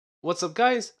What's up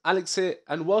guys, Alex here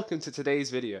and welcome to today's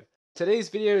video. Today's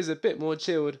video is a bit more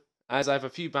chilled as I have a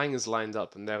few bangers lined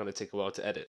up and they're going to take a while to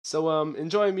edit. So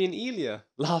enjoy me and Elia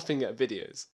laughing at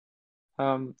videos.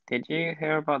 Did you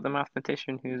hear about the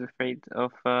mathematician who's afraid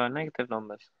of negative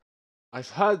numbers? I've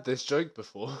heard this joke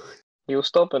before. He'll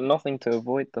stop at nothing to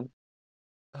avoid them.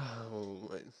 Oh,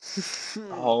 wait.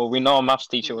 Oh, we know a maths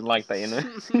teacher would like that, you know?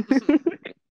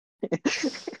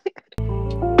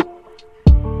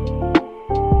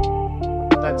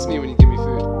 That's me when you give me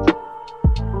food.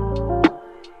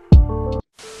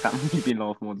 That made me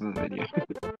laugh more than the video.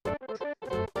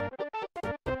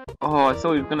 Oh, I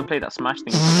thought he was gonna play that Smash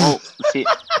thing. Oh, see,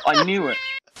 I knew it.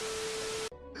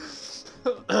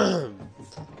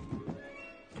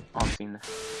 I've seen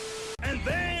this. And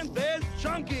then there's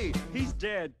Chunky. He's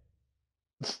dead.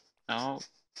 Oh.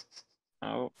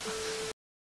 Oh.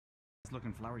 Nice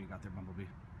looking flower you got there, Bumblebee.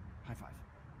 High five.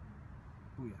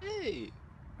 Booyah. Hey!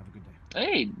 Have a good day.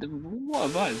 Hey, what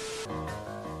a vibe.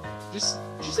 Did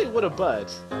you say what a bird?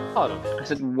 Hold on. I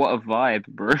said, what a vibe,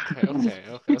 bro. Okay.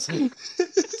 I was like,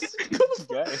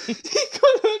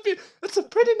 Okay. That's a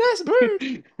pretty nice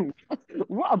bird!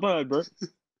 What a bird, bro.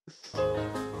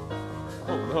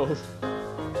 Oh no.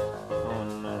 Oh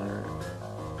no.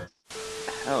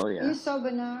 Hell yeah. You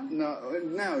sober now?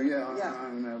 No, yeah.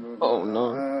 I'm never. Oh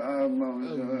no.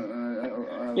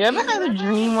 You ever had a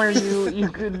dream where you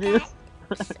could do?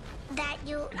 That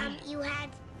you had.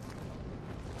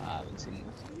 I haven't seen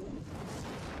this.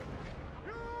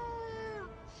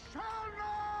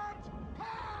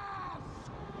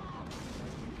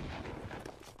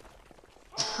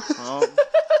 Oh.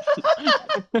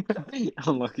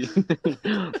 Unlucky.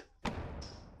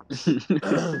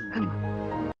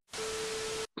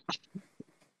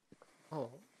 Oh.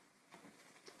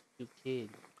 You kid.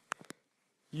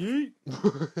 Yeet.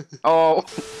 Oh.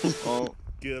 Oh.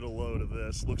 Get a load of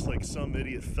this. Looks like some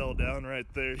idiot fell down right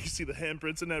there. You see the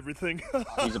handprints and everything.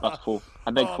 He's about to fall.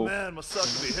 I beg Oh fall. man, must suck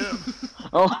to be him.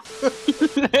 Oh.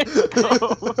 Let's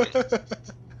go.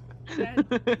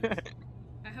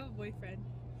 I have a boyfriend.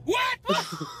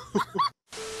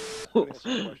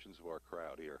 Some questions of our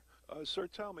crowd here. Sir,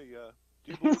 tell me, do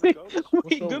you believe in ghosts?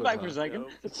 Wait, wrong go with back that? for a second.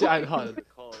 Yeah, I heard.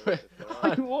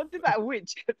 What did that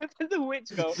witch? Where did the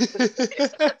witch go?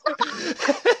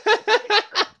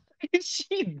 Is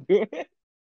she good? Wait,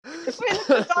 look at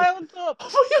the guy on top.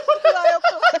 Look at the guy on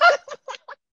top.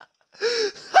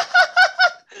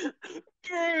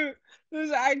 Bro,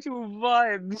 there's actual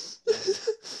vibes.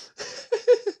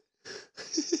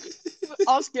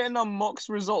 Us getting our mocks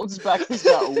results back is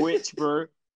that witch, bro.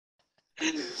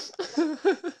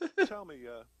 Tell me,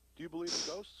 do you believe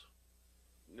in ghosts?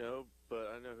 No,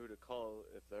 but I know who to call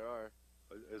if there are.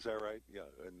 Is that right? Yeah,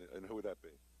 and who would that be?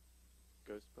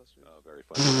 Ghostbusters. Oh, very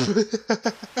funny.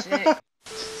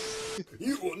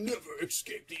 You will never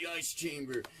escape the ice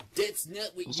chamber. That's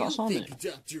not what What's you that on think,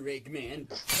 Dr. Eggman.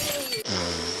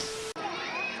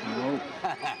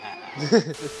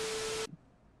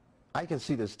 I can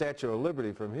see the Statue of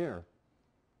Liberty from here.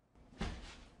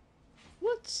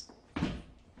 What?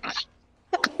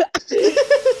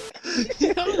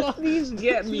 These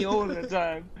get me all the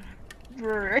time.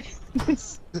 Bro.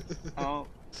 Oh.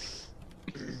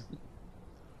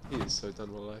 He is so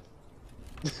done with life.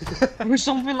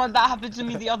 Something like that happened to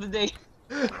me the other day.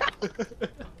 It's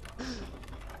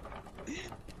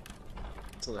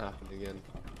gonna happen again.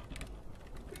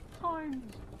 Times.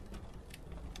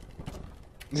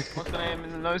 What's the name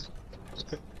in the nose?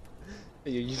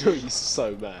 You know he's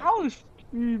so mad. How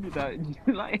stupid that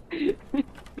like.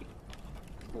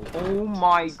 Oh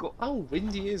my god. How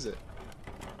windy is it?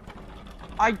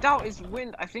 I doubt it's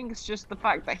wind. I think it's just the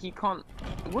fact that he can't.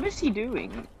 What is he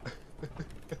doing?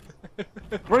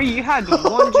 Bro, you had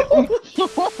one.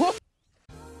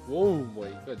 Oh my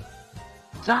god.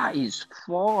 That is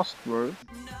fast, bro.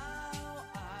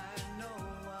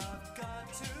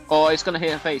 Oh, it's gonna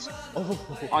hit her face. Oh.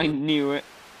 I knew it.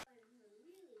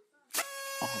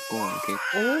 Oh, go on, kid.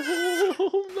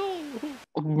 Oh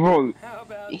no. Bro,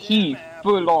 he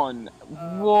full on.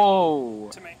 Whoa.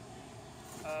 To me.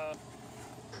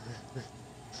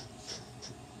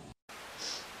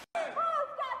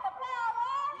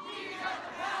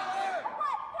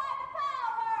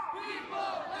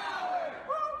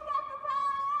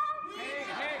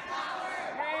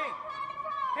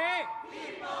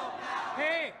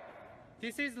 Hey!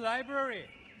 This is library.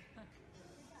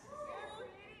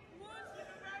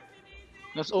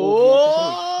 That's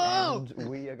all. And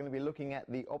we are going to be looking at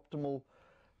the optimal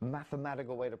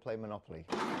mathematical way to play Monopoly.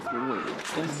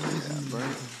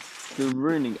 You're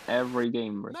ruining every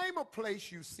game, bro. Name a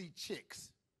place you see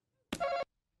chicks.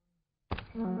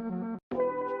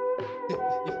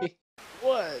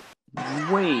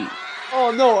 Wait.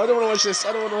 Oh no, I don't want to watch this.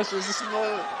 I don't want to watch this. This is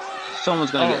no.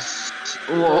 Someone's gonna get.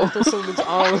 I thought someone's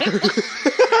arm.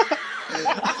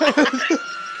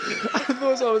 I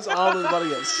thought someone's arm was about to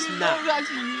get snapped. That was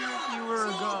actually you a few were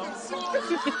ago.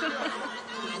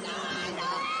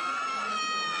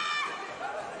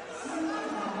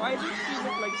 Why does she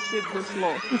look like Sid the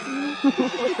Sloth?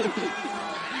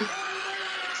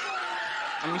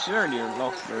 I mean, she already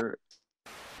lost her.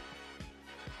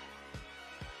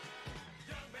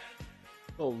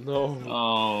 Oh no.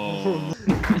 Oh.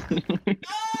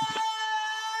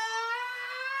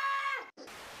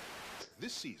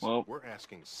 This season, we're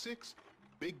asking 6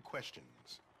 big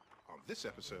questions. On this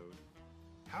episode,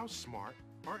 how smart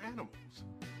are animals?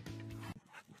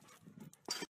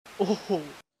 Oh.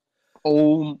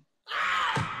 Oh.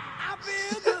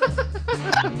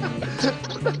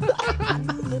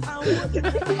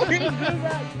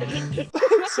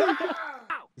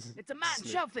 It's a man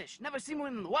shellfish. Never seen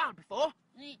one in the wild before.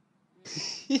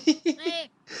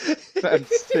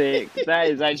 That's sick. That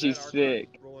is actually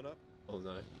sick. Rolling up. Oh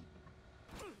no.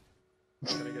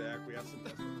 Can I get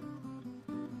acquiescence?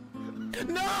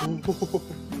 No!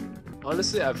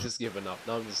 Honestly, I've just given up.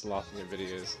 Now I'm just laughing at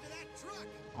videos.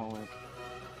 Oh.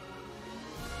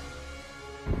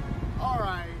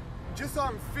 Alright, just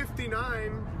on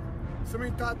 59,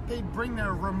 somebody thought they'd bring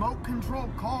their remote control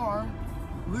car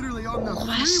literally on the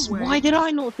freeway. Why did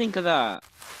I not think of that?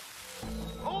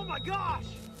 Oh my gosh!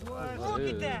 Look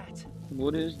at that!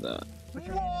 What is that?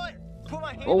 What? Put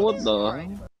my hand Oh, on what this?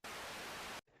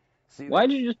 the? Why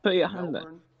did you just put your hand there?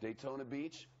 Melbourne, Daytona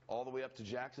Beach, all the way up to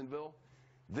Jacksonville.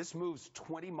 This moves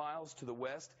 20 miles to the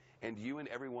west, and you and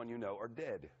everyone you know are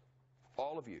dead.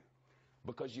 All of you.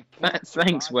 Because you can't Thanks, survive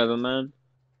it. Weatherman.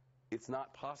 It's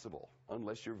not possible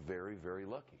unless you're very, very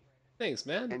lucky. Thanks,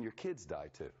 man. And your kids die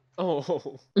too. Oh.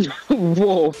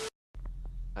 Whoa.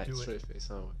 Alright, straight face.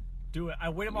 Oh. Do it. I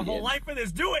waited my whole life for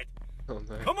this. Do it. Oh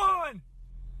no. Come on.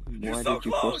 You're Why so did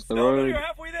you close. cross the No, road? you're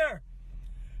halfway there.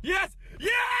 Yes.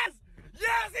 Yes.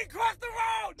 Yes. He crossed the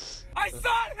road. I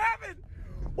saw it happen.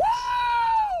 Woo!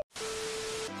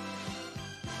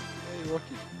 Hey,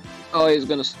 Rocky. Oh, he's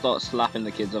gonna start slapping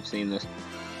the kids. I've seen this.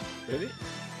 Really?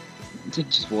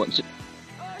 Just watch it.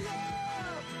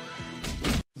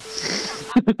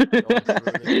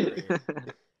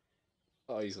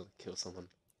 Oh, he's gonna kill someone.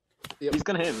 Yep. He's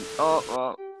gonna hit him.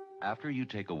 Oh. After you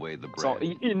take away the bread, So,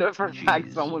 you know for a fact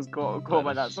cheese, someone's caught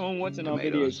by that. Someone watching our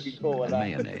tomatoes, videos be caught by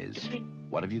and that. mayonnaise.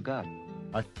 What have you got?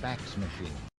 A fax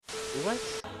machine. What?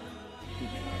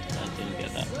 I didn't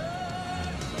get that.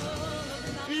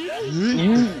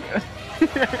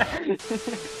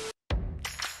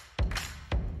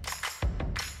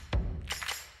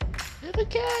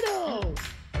 Avocado!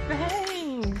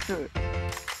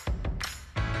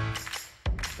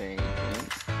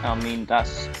 Thanks! I mean,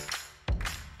 that's...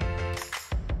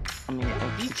 I mean,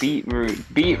 beetroot, bro.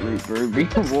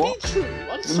 Beetroot, what? Beetroot?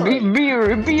 I'm sorry.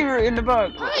 Beetroot in the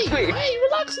back. Hey,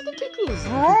 relax with the pickles.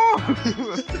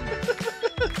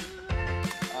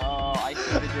 Oh, I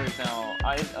see the joke now.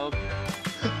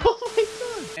 Oh my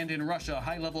god. And in Russia,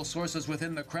 high-level sources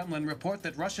within the Kremlin report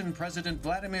that Russian President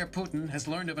Vladimir Putin has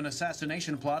learned of an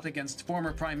assassination plot against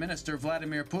former Prime Minister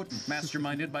Vladimir Putin,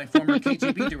 masterminded by former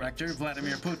KGB director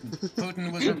Vladimir Putin.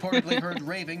 Putin was reportedly heard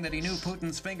raving that he knew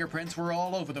Putin's fingerprints were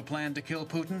all over the plan to kill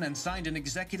Putin and signed an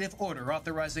executive order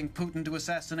authorizing Putin to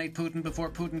assassinate Putin before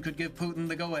Putin could give Putin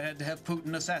the go-ahead to have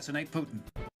Putin assassinate Putin.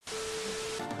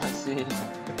 I see.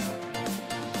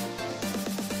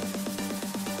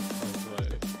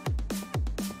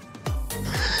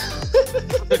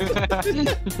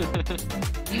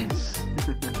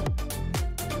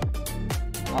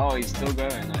 Oh, he's still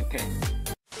going, okay.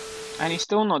 And he's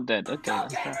still not dead, okay.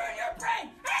 Cocaine ruin your brain!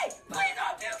 Hey! Please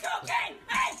don't do cocaine!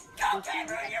 Hey! Cocaine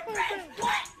ruin your brain!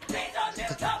 What? Please don't do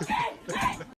cocaine!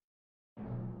 Hey!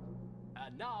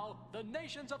 And now, the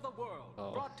nations of the world,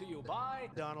 brought to you by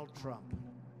Donald Trump.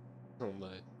 Oh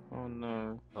no. Oh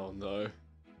no. Oh no.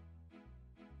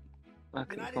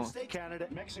 Okay, United States, Canada,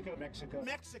 Mexico.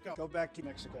 Go back to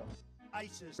Mexico.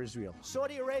 ISIS, Israel,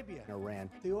 Saudi Arabia, Iran.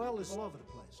 The oil is all over the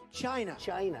place. China.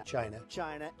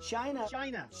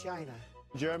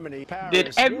 Germany, Paris.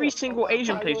 Did every single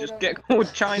Asian place just get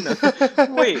called China?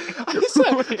 Wait. That's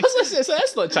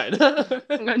not China.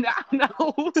 The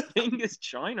whole thing is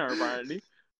China, apparently.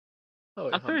 Oh,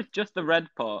 I thought it's just the red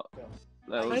part.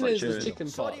 China is the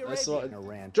chicken part. That's what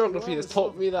geography has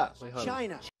taught me that.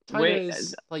 China Wait,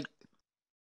 is like...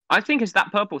 I think it's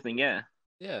that purple thing, yeah.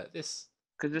 Yeah, this.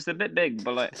 because it's a bit big,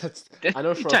 but like I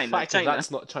know for a fact that that's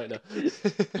not China.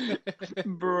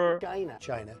 Bro.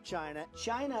 China.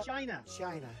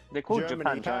 They call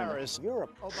Germany, Japan China. Paris,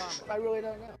 Europe, Obama. I really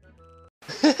don't know.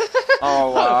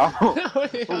 Oh wow.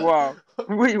 Wow.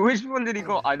 Wait, which one did he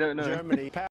call? I don't know.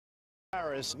 Germany,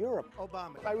 Paris, Europe,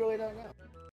 Obama. I really don't know.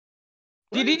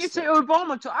 Did he just say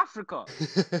Obama to Africa?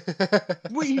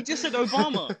 Wait, he just said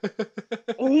Obama.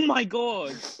 Oh my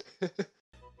god.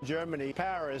 Germany,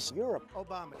 Paris, Europe,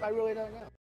 Obama. I really don't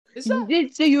know. He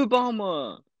did say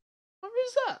Obama. What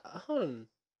is that? Hold on.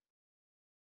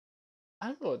 I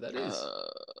don't know what that is.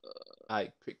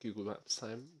 Alright, quick Google Maps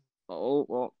time. Oh,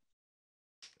 well.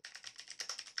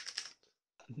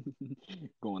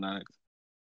 Go on, Alex.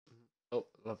 Oh,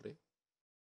 lovely.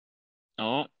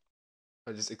 Oh.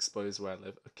 I just exposed where I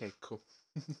live. Okay, cool.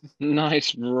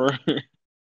 Nice, bro.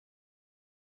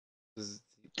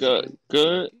 Good.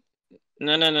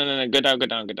 No. Go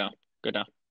down.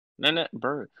 No,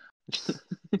 bro.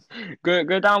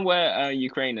 go down where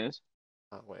Ukraine is.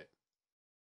 Oh, wait.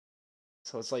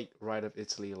 So it's like right up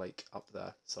Italy, like up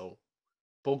there. So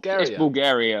Bulgaria. It's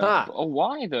Bulgaria. Ah. Oh,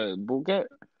 why the Bulgaria?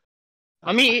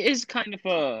 I mean, it is kind of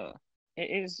a. It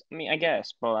is. I mean, I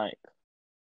guess, but like.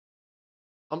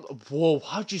 Whoa!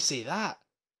 How'd you say that?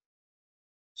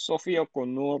 Sofia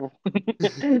Connor.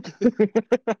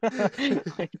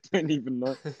 I don't even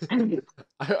know.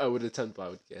 I would attempt, but I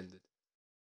would get ended.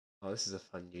 Oh, this is a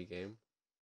fun new game.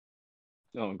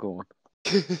 Oh, go on.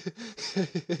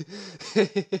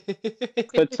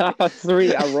 Katapa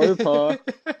 3 Aropa.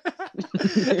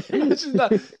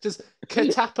 Just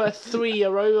Katapa 3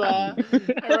 Aropa.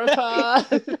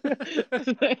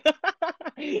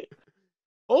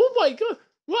 Oh my god!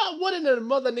 What in the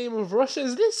mother name of Russia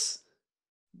is this?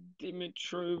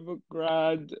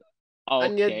 Dimitrovgrad. Oh,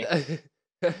 okay.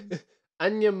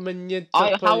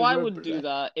 How I would do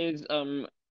that is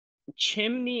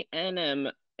Chimney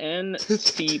NM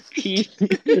NCP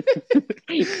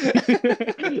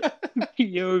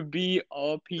POB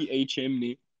RPA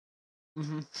Chimney.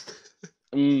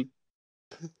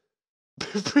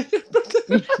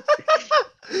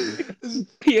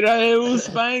 Piraeus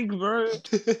Bank, bro.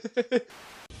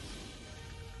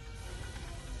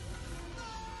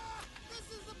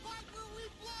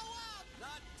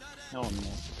 Oh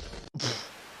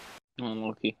no.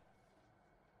 Unlucky.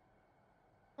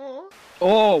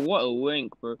 Oh, what a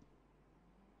wink, bro.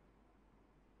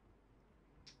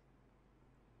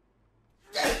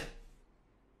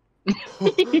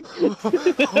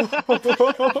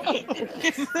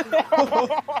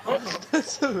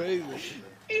 That's amazing.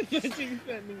 Imagine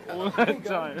spending all that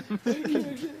time.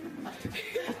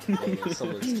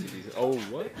 Someone's TV. Oh,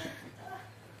 what?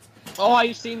 Oh,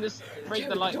 I've seen this. Break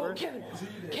the light, bro.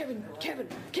 Kevin,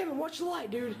 watch the light,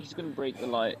 dude. He's gonna break the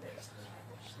light.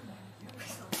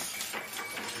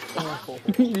 Oh.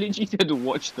 He literally said to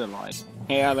watch the light.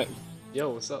 Hey, Alex. Yo,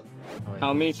 what's up?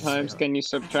 How many times can you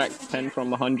subtract 10 from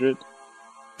 100?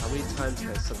 How many times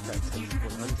can I subtract 10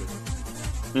 from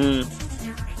 100?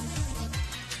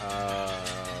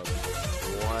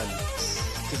 Once.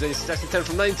 Because then you subtract 10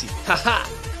 from 90. Haha!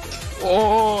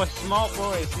 Oh, smart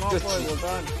boy, well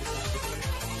done.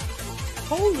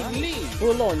 Holy!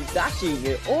 Full on dashing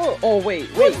it. Oh, wait.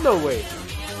 No way.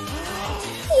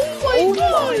 Oh my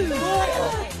god!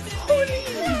 Holy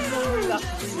god!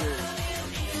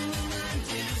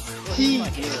 He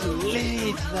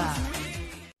played that.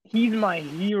 He's my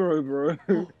hero,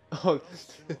 bro. Oh,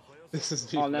 this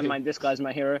is. Oh, never mind. This guy's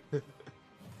my hero.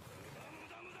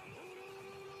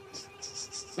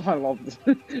 I love this.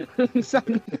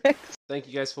 Thank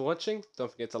you guys for watching. Don't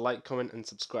forget to like, comment, and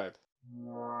subscribe.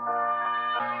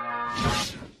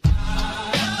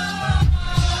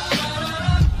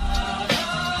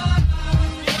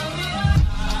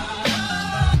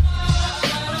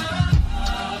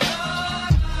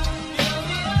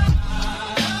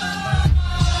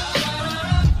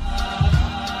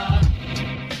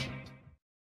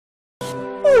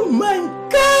 Oh my